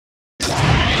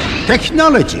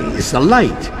Technology is the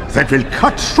light that will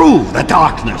cut through the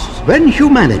darkness. When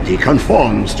humanity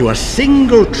conforms to a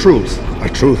single truth, a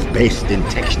truth based in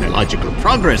technological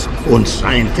progress and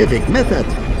scientific method,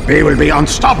 we will be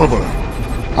unstoppable.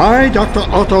 I, Dr.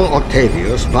 Otto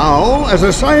Octavius, vow as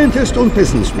a scientist and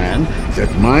businessman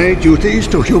that my duties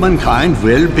to humankind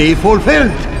will be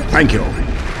fulfilled. Thank you.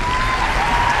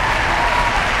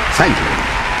 Thank you.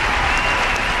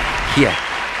 Yeah,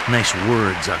 nice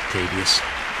words, Octavius.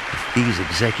 If these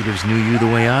executives knew you the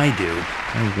way I do,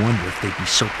 I wonder if they'd be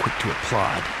so quick to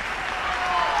applaud.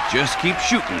 Just keep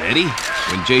shooting, Eddie.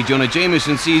 When J. Jonah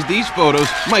Jameson sees these photos,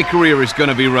 my career is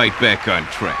gonna be right back on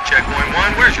track. Check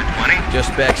 1-1, where's your 20?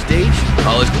 Just backstage,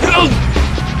 call us...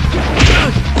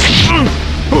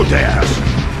 Who dares?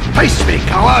 Face me,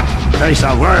 coward! Face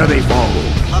a worthy foe.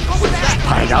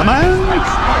 Spider-Man?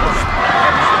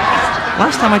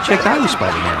 Last time I checked, I was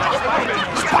Spider-Man.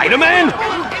 Spider-Man?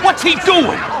 What's he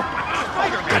doing?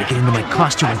 Gotta get into my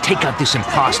costume and take out this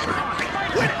imposter.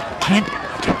 I can't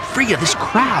get free of this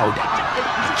crowd.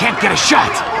 Can't get a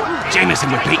shot.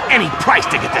 Jameson would pay any price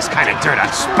to get this kind of dirt on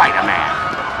Spider-Man.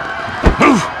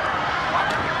 Move!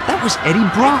 That was Eddie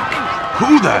Brock.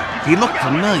 Who the? He looked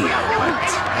familiar, but...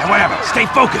 whatever, stay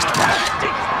focused, Brock.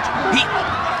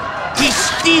 He's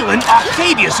stealing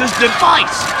Octavius's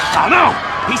device. Oh no!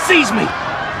 He sees me!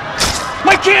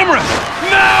 My camera!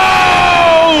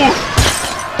 No!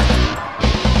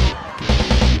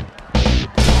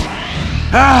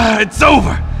 It's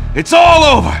over! It's all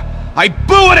over! I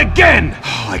blew it again!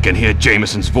 Oh, I can hear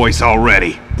Jameson's voice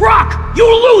already. Brock, you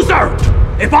loser!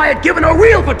 If I had given a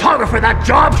real photographer that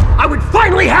job, I would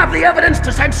finally have the evidence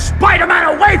to send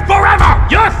Spider-Man away forever!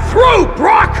 You're through,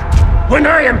 Brock! When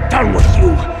I am done with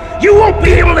you, you won't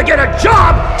be able to get a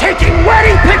job taking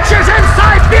wedding pictures in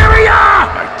Siberia!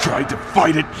 I tried to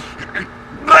fight it.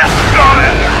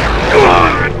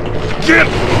 Can't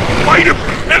fight him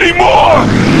anymore!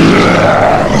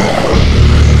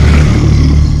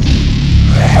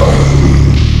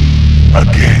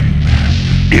 Again,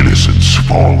 innocence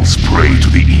falls prey to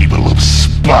the evil of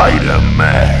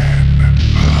Spider-Man.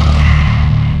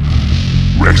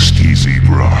 Rest easy,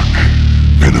 Brock.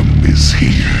 Venom is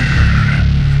here.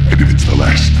 And if it's the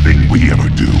last thing we ever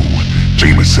do,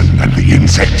 Jameson and the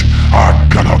insect are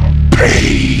gonna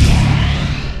pay.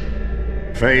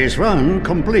 Phase 1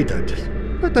 completed.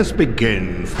 Let us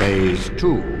begin Phase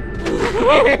 2.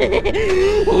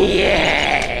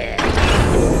 Yeah!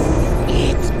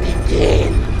 It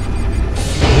begins.